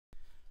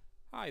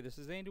Hi, this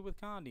is Andy with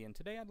Condi, and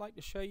today I'd like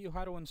to show you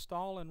how to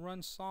install and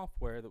run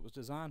software that was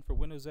designed for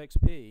Windows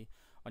XP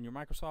on your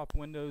Microsoft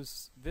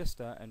Windows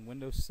Vista and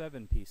Windows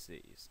 7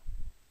 PCs.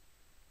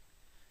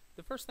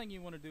 The first thing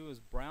you want to do is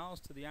browse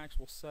to the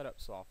actual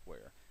setup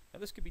software. Now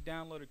this could be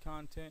downloaded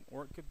content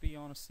or it could be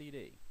on a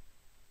CD.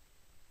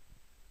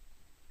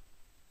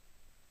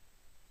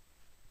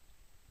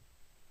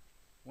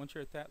 Once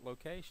you're at that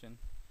location,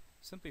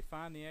 simply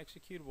find the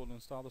executable to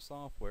install the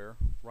software,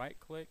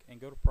 right-click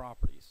and go to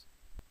Properties.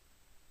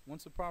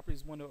 Once the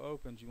Properties window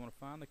opens, you want to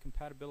find the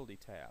Compatibility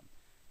tab.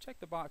 Check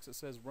the box that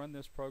says Run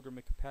this program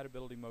in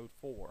Compatibility Mode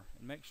 4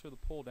 and make sure the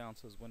pull down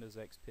says Windows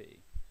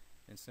XP.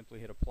 Then simply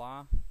hit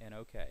Apply and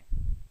OK.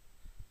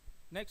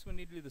 Next we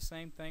need to do the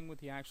same thing with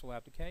the actual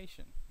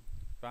application.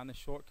 Find the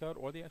shortcut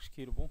or the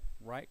executable,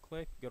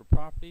 right-click, go to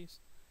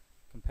Properties,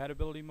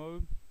 Compatibility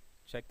Mode,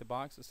 check the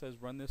box that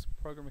says Run this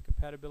program in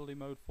Compatibility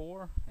Mode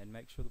 4 and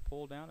make sure the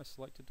pull down is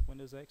selected to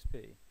Windows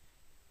XP.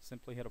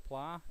 Simply hit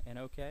Apply and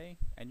OK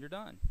and you're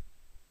done.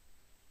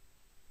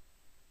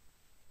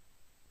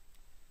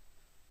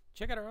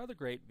 Check out our other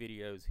great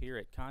videos here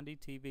at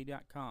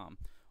conditv.com,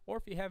 or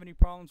if you have any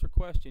problems or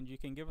questions, you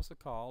can give us a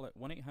call at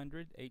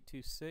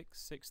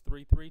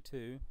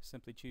 1-800-826-6332.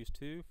 Simply choose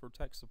 2 for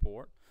tech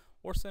support,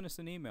 or send us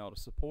an email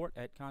to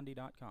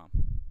support@condi.com.